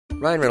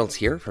Ryan Reynolds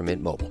here from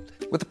Mint Mobile.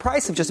 With the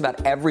price of just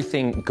about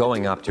everything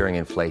going up during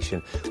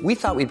inflation, we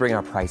thought we'd bring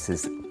our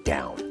prices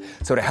down.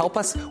 So to help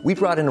us, we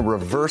brought in a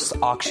reverse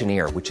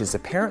auctioneer, which is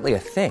apparently a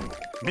thing.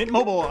 Mint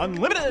Mobile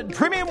Unlimited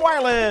Premium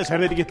Wireless. How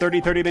to get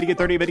 30, 30, bit to get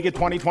 30, bit to get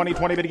 20, 20,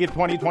 20, bit to get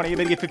 20, 20,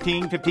 bit to get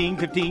 15, 15,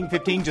 15,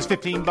 15, just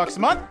 $15 a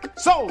month?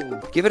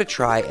 Sold! Give it a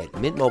try at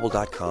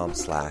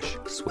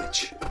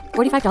mintmobile.com/switch.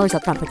 $45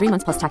 up front for 3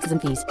 months plus taxes and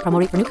fees. Promo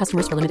rate for new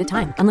customers for limited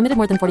time. Unlimited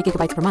more than 40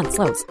 gigabytes per month.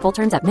 Slows full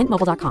terms at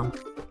mintmobile.com.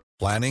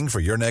 Planning for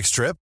your next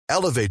trip?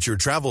 Elevate your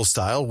travel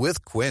style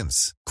with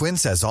Quince.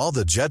 Quince has all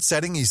the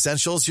jet-setting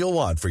essentials you'll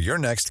want for your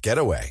next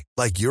getaway,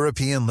 like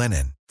European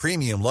linen,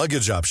 premium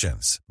luggage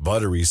options,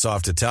 buttery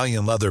soft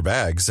Italian leather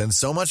bags, and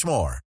so much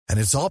more. And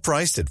it's all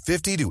priced at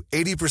 50 to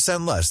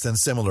 80% less than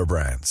similar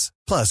brands.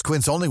 Plus,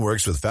 Quince only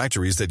works with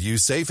factories that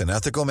use safe and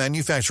ethical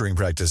manufacturing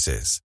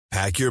practices.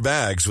 Pack your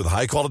bags with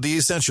high-quality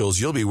essentials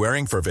you'll be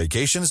wearing for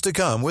vacations to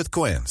come with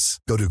Quince.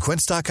 Go to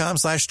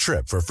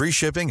quince.com/trip for free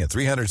shipping and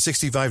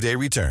 365-day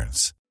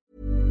returns.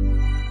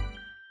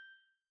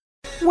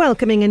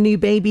 Welcoming a new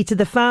baby to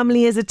the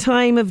family is a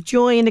time of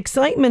joy and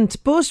excitement,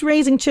 but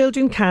raising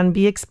children can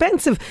be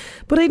expensive.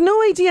 But I'd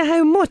no idea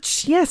how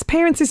much. Yes,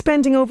 parents are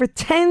spending over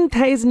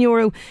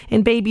 €10,000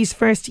 in baby's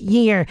first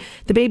year.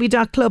 The Baby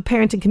Doc Club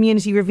parenting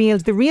community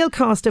revealed the real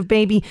cost of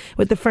baby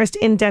with the first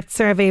in-depth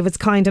survey of its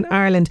kind in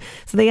Ireland.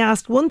 So they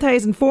asked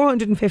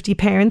 1,450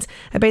 parents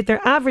about their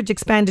average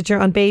expenditure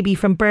on baby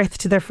from birth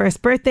to their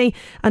first birthday,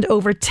 and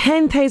over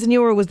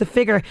 €10,000 was the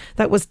figure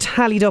that was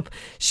tallied up.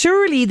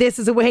 Surely this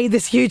is a way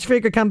this huge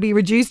figure can be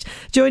reduced.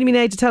 Joining me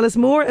now to tell us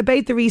more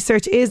about the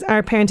research is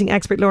our parenting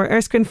expert Laura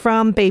Erskine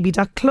from Baby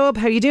Doc Club.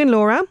 How are you doing,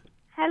 Laura?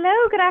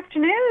 Hello, good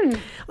afternoon.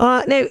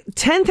 Now,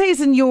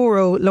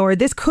 €10,000, Laura,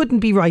 this couldn't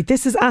be right.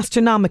 This is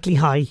astronomically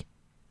high.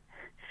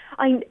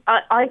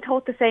 I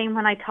thought the same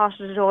when I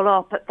totted it all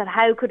up, that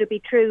how could it be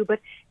true? But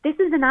this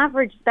is an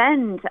average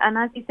spend. And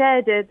as you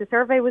said, the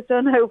survey was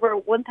done over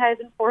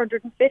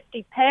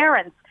 1,450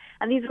 parents.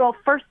 And these are all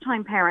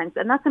first-time parents,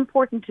 and that's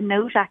important to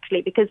note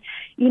actually, because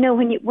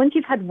once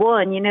you've had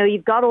one,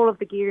 you've got all of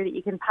the gear that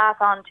you can pass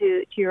on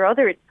to your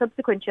other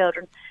subsequent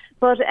children.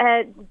 But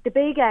the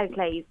big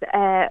outlays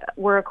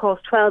were across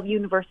 12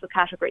 universal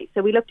categories.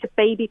 So we looked at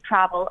baby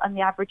travel, and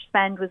the average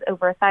spend was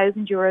over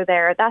 €1,000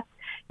 there. That's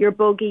your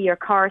buggy, your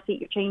car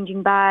seat, your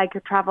changing bag,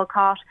 your travel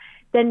cot.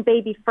 Then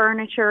baby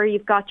furniture,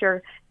 you've got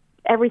your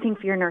everything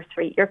for your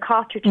nursery, your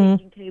cot, your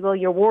changing table,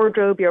 your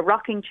wardrobe, your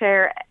rocking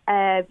chair.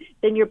 Then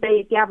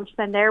the average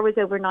spend there was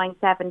over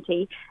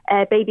 €970.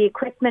 Baby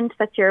equipment,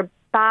 that's your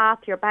bath,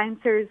 your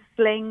bouncers,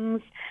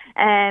 slings,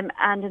 and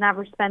an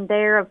average spend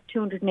there of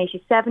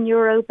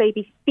 €287.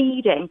 Baby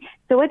feeding.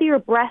 So whether you're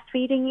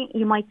breastfeeding,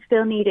 you might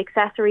still need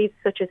accessories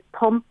such as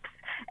pumps,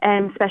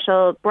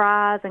 special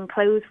bras and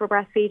clothes for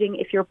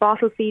breastfeeding. If you're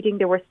bottle feeding,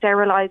 there were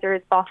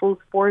sterilizers, bottles,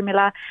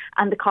 formula,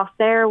 and the cost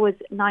there was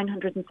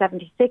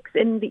 €976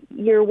 in the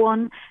year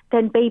one.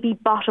 Then baby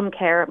bottom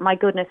care, my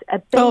goodness, a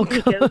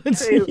baby goes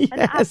through an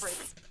average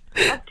of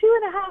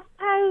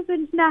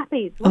 2,500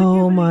 nappies.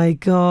 Oh my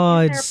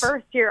God. In their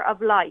first year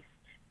of life.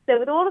 So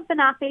with all of the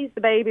nappies,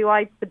 the baby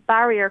wipes, the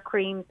barrier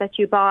creams that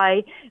you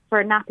buy for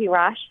a nappy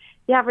rash,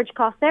 the average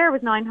cost there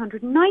was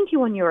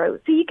 €991.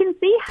 So you can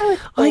see how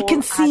it's I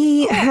can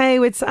see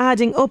how it's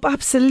adding up,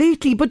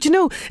 absolutely. But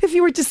if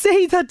you were to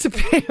say that to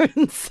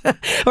parents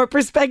or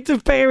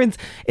prospective parents,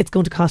 it's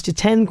going to cost you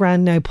 10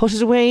 grand now, put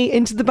it away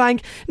into the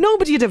bank,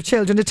 nobody would have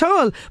children at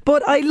all.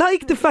 But I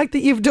like the fact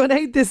that you've done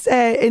out this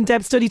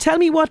in-depth study. Tell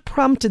me what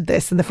prompted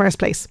this in the first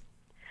place.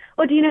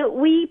 Well,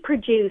 we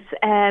produce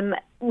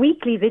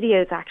weekly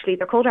videos, actually.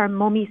 They're called our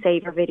Mummy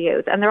Saver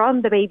videos, and they're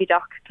on the Baby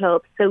Doc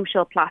Club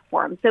social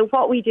platform. So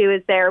what we do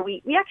is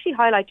we actually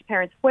highlight to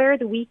parents where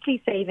the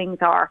weekly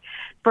savings are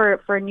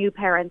for new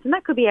parents. And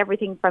that could be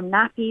everything from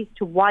nappies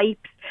to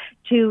wipes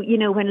to,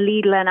 when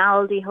Lidl and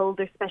Aldi hold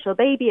their special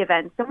baby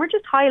events. And we're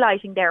just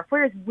highlighting there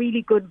where it's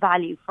really good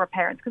value for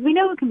parents, because we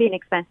know it can be an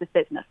expensive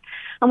business.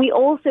 And we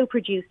also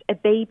produced a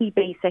Baby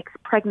Basics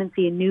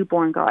pregnancy and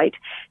newborn guide.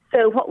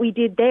 So what we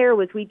did there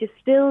was we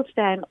distilled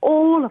down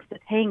all of the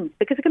things,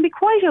 because it can be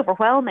quite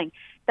overwhelming,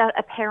 that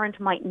a parent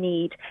might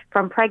need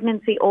from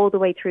pregnancy all the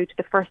way through to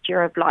the first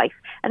year of life.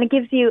 And it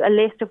gives you a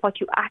list of what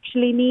you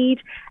actually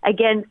need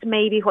against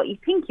maybe what you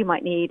think you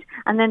might need,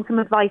 and then some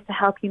advice to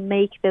help you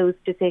make those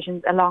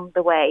decisions along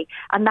the way.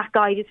 And that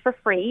guide is for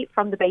free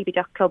from the Baby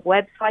Doc Club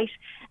website.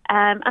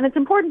 And it's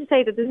important to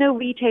say that there's no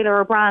retailer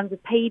or brands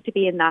that paid to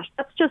be in that.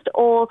 That's just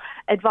all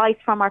advice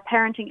from our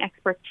parenting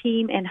expert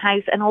team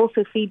in-house, and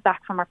also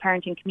feedback from our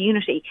parenting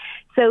community.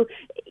 So,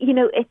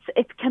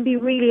 it can be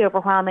really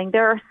overwhelming.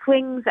 There are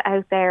swings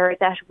out there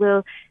that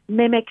will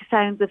mimic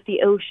sounds of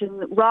the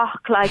ocean,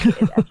 rock like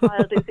a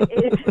child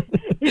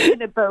is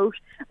in a boat,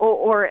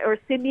 or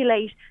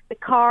simulate the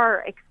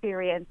car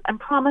experience, and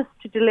promise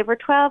to deliver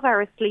 12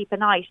 hours sleep a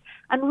night.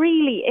 And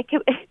really, it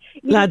can,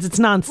 lads, it's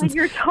nonsense. When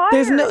you're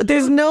tired,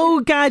 there's no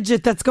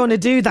gadget that's going to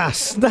do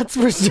that. That's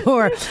for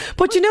sure.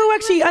 But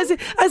actually,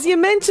 as you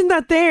mentioned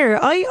that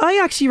there, I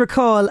actually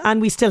recall,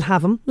 and we still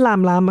have him,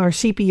 Lamb or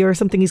Sheepy or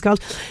something he's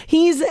called.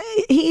 He's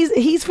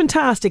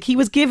fantastic. He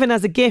was given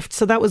as a gift,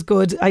 so that was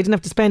good. I didn't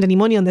have to spend any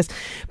money on this.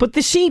 But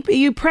the sheep,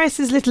 you press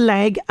his little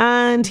leg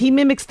and he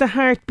mimics the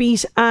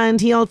heartbeat,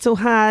 and he also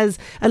has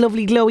a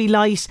lovely glowy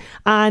light,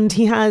 and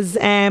he has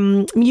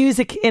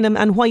music in him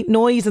and white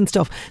noise and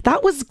stuff.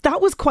 That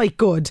was quite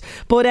good.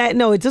 But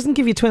no, it doesn't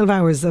give you 12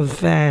 hours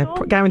of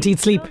guaranteed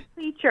sleep.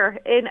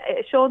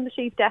 Sean the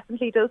Sheep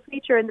definitely does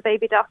feature in the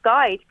Baby Doc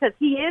Guide, because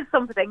he is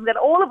something that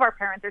all of our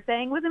parents are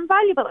saying was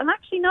invaluable, and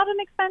actually not an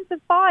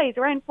expensive buy. It's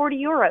around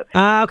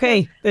 €40.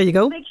 Okay, there you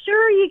go. Make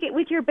sure you get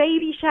with your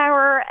baby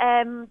shower,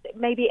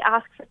 maybe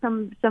ask for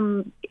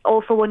some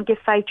all-for-one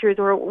gift vouchers,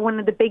 or one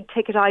of the big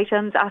ticket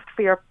items. Ask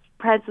for your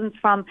presents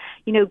from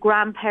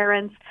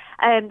grandparents,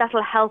 and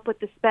that'll help with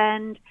the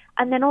spend.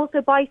 And then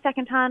also buy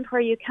second-hand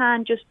where you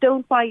can. Just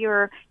don't buy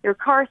your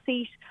car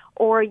seat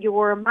or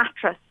your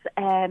mattress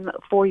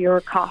for your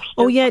cot.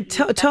 Oh yeah,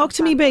 talk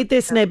to me about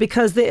this now,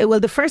 because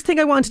the first thing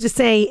I wanted to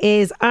say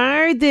is,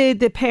 are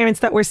the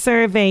parents that were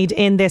surveyed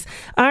in this,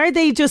 are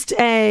they just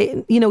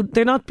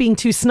they're not being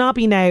too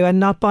snobby now and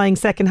not buying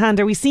second hand?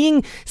 Are we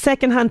seeing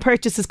second hand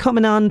purchases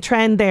coming on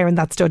trend there in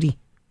that study?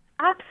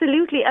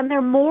 Absolutely, and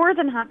they're more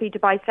than happy to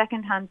buy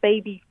second-hand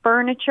baby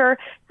furniture.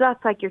 So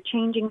that's like your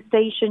changing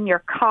station,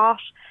 your cot,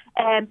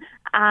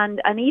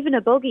 and even a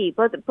buggy.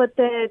 But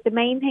the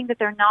main thing that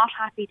they're not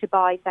happy to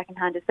buy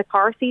second-hand is the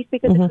car seat,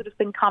 because it could have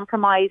been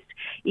compromised,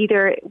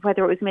 either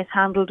whether it was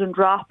mishandled and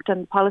dropped,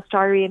 and the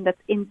polystyrene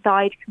that's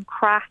inside can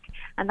crack,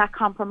 and that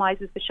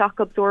compromises the shock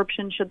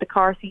absorption should the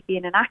car seat be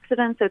in an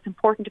accident. So it's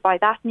important to buy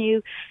that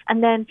new.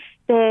 And then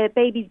the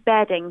baby's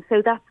bedding,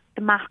 so that's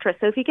the mattress.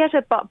 So if you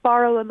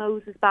borrow a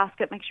Moses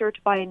basket, make sure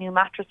to buy a new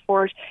mattress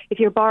for it. If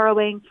you're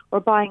borrowing or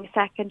buying a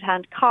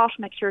second-hand cot,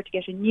 make sure to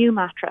get a new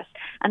mattress.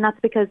 And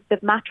that's because the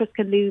mattress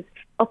can lose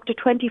up to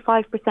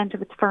 25%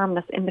 of its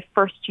firmness in the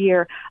first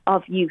year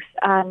of use,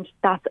 and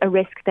that's a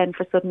risk then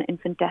for sudden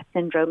infant death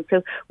syndrome.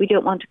 So we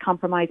don't want to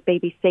compromise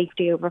baby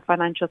safety over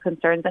financial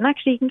concerns. And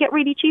actually you can get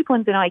really cheap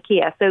ones in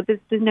IKEA, so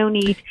there's no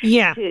need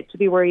to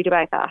be worried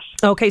about that.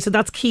 Okay, so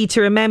that's key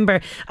to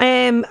remember.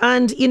 And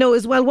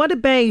as well, what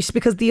about,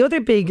 because the other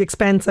big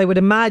expense I would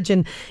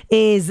imagine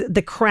is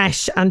the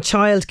creche and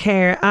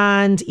childcare.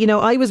 And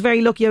I was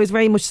very lucky, I was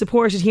very much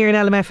supported here in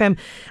LMFM.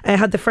 I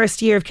had the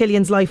first year of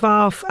Killian's life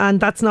off, and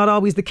that's not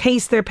always the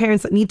case. There are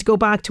parents that need to go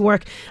back to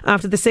work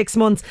after the 6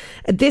 months.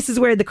 This is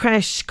where the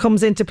creche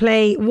comes into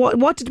play.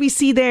 What did we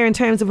see there in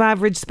terms of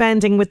average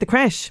spending with the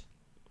creche?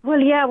 Well,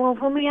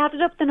 when we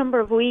added up the number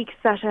of weeks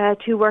that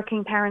two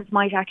working parents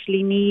might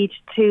actually need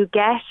to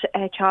get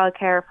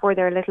childcare for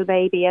their little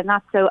baby, and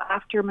that's so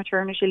after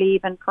maternity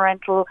leave and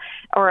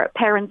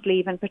parents'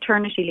 leave and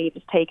paternity leave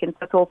is taken, so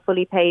it's all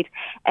fully paid.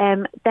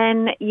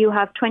 Then you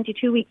have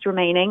 22 weeks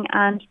remaining,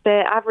 and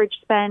the average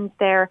spend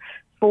there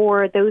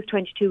for those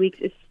 22 weeks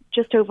is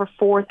just over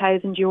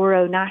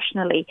 €4,000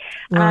 nationally.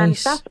 Right. And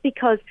that's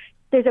because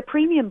there's a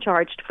premium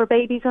charged for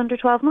babies under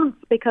 12 months,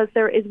 because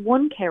there is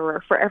one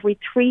carer for every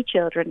 3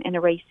 children in a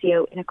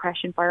ratio in a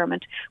creche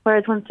environment,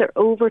 whereas once they're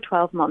over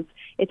 12 months,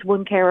 it's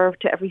one carer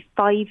to every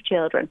 5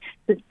 children.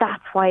 So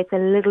that's why it's a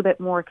little bit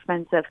more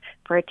expensive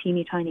for a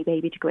teeny tiny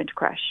baby to go into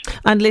creche.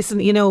 And listen,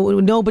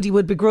 nobody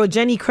would begrudge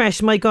any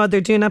creche. My God, they're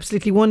doing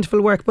absolutely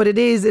wonderful work, but it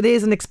is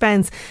an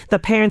expense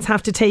that parents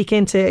have to take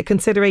into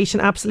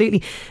consideration,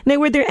 absolutely. Now,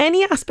 were there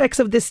any aspects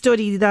of this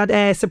study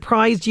that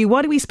surprised you?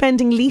 What are we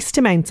spending least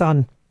amounts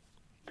on?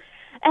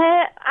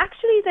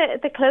 Actually,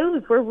 the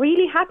clothes, we're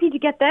really happy to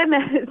get them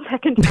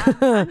second hand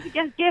and to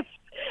get gifts.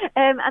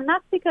 And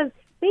that's because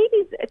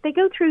babies, they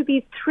go through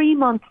these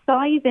 3-month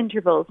size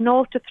intervals,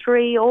 0 to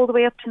 3, all the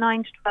way up to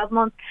 9 to 12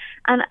 months.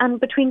 And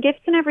between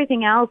gifts and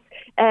everything else,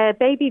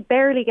 baby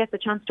barely gets a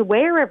chance to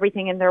wear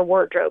everything in their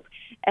wardrobe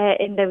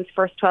in those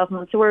first 12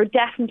 months. So we're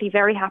definitely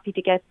very happy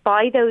to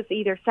buy those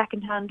either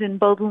second-hand in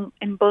bundles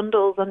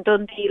on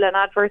Dundeal and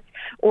adverts,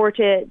 or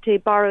to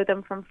borrow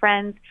them from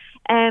friends.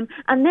 And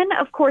then,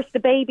 of course, the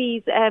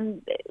babies,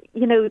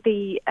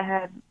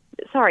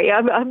 sorry,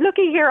 I'm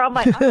looking here on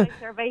my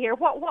survey here.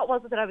 What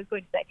was it that I was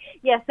going to say?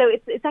 Yeah, so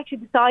it's actually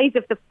the size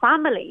of the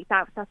family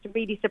that's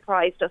really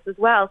surprised us as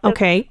well. So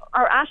okay.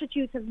 Our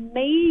attitudes have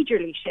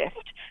majorly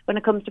shifted when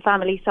it comes to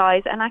family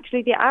size, and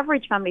actually the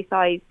average family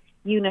size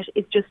unit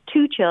is just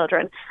 2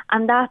 children,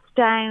 and that's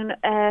down,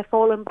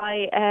 fallen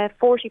by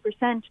 40%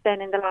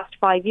 then in the last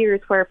 5 years,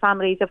 where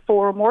families of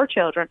 4 or more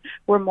children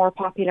were more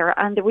popular.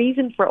 And the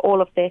reason for all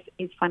of this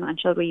is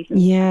financial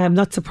reasons. Yeah, I'm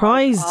not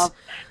surprised.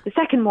 The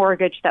second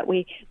mortgage that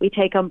we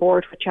take on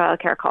board for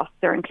childcare costs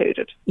are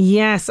included.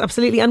 Yes,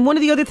 absolutely. And one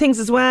of the other things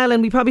as well,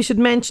 and we probably should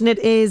mention it,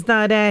 is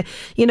that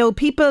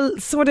people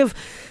sort of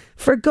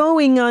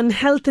forgoing on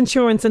health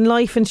insurance and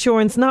life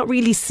insurance, not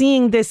really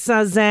seeing this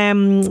as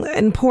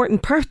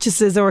important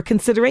purchases or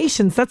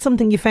considerations. That's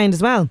something you found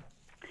as well.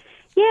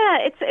 Yeah,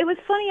 it was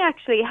funny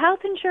actually.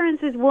 Health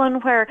insurance is one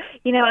where,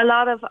 you know, a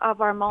lot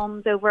of our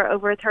mums, over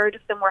a third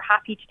of them, were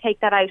happy to take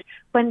that out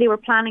when they were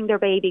planning their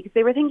baby, because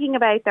they were thinking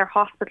about their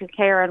hospital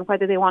care and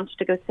whether they wanted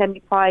to go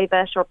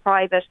semi-private or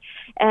private,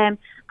 and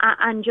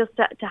just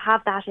to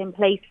have that in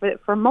place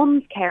for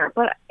mum's care.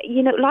 But,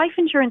 you know, life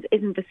insurance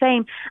isn't the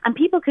same, and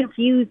people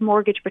confuse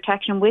mortgage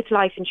protection with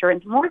life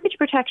insurance. Mortgage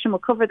protection will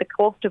cover the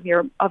cost of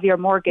your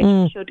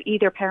mortgage should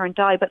either parent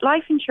die, but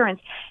life insurance,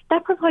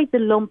 that provides a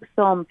lump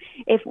sum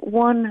if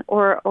one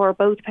or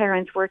both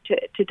parents were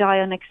to die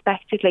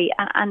unexpectedly,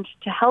 and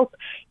to help,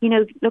 you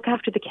know, look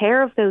after the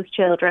care of those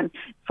children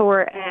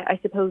for, I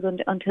suppose,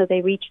 until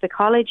they reach the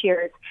college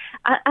years.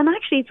 And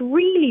actually, it's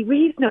really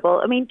reasonable.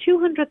 I mean,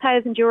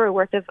 €200,000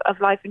 worth of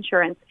life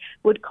insurance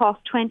would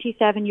cost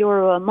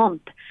 €27 a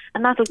month.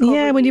 And that'll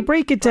cover when you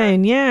break it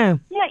down, Yeah,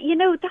 you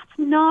know, that's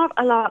not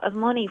a lot of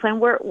money when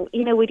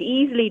we'd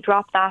easily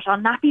drop that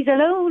on nappies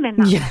alone.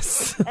 And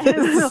yes.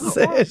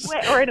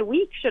 or in a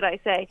week, should I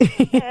say.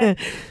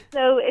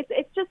 So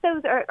it's just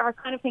those are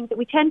kind of things that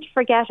we tend to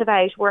forget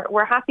about.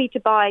 We're happy to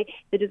buy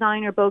the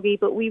designer buggy,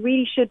 but we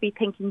really should be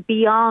thinking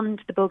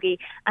beyond the buggy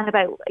and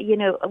about, you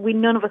know,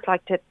 none of us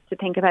like to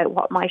think about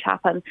what might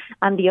happen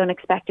and the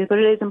unexpected, but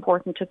it is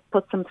important to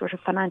put some sort of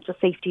financial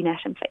safety net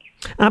in place.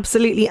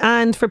 Absolutely.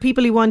 And for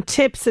people who want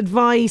tips,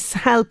 advice,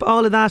 help,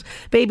 all of that,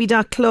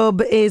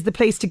 baby.club is the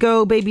place to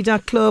go.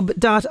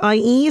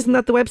 baby.club.ie, isn't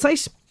that the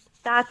website?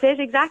 That's it,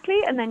 exactly.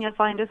 And then you'll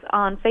find us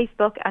on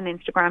Facebook and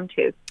Instagram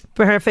too.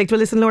 Perfect. Well,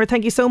 listen, Laura,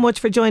 thank you so much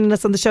for joining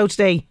us on the show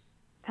today.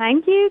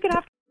 Thank you. Good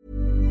afternoon.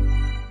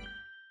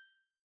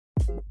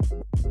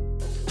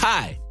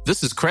 Hi,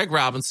 this is Craig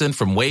Robinson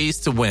from Ways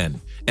to Win,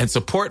 and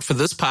support for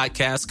this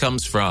podcast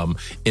comes from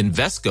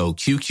Invesco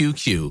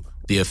QQQ,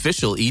 the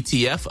official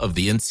ETF of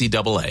the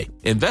NCAA.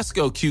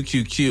 Invesco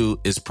QQQ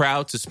is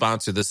proud to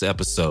sponsor this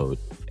episode,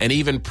 and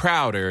even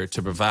prouder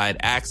to provide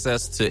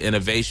access to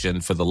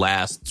innovation for the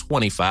last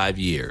 25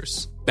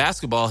 years.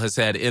 Basketball has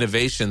had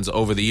innovations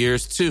over the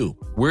years, too.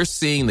 We're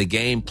seeing the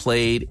game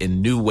played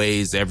in new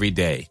ways every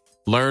day.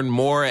 Learn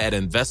more at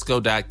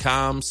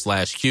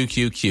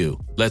Invesco.com/QQQ.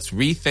 Let's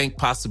rethink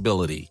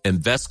possibility.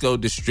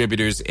 Invesco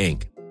Distributors,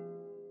 Inc.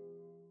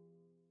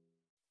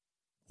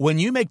 When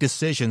you make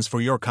decisions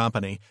for your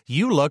company,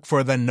 you look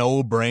for the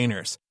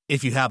no-brainers.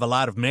 If you have a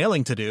lot of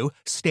mailing to do,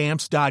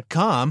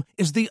 Stamps.com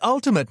is the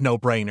ultimate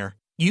no-brainer.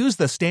 Use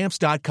the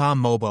Stamps.com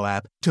mobile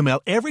app to mail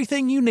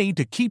everything you need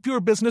to keep your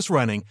business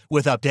running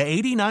with up to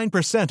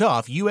 89%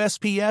 off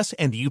USPS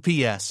and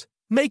UPS.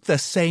 Make the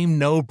same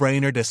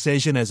no-brainer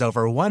decision as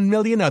over 1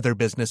 million other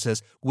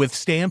businesses with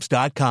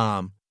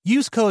Stamps.com.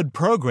 Use code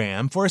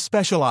PROGRAM for a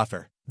special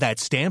offer.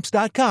 That's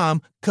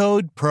Stamps.com,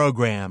 code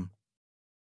PROGRAM.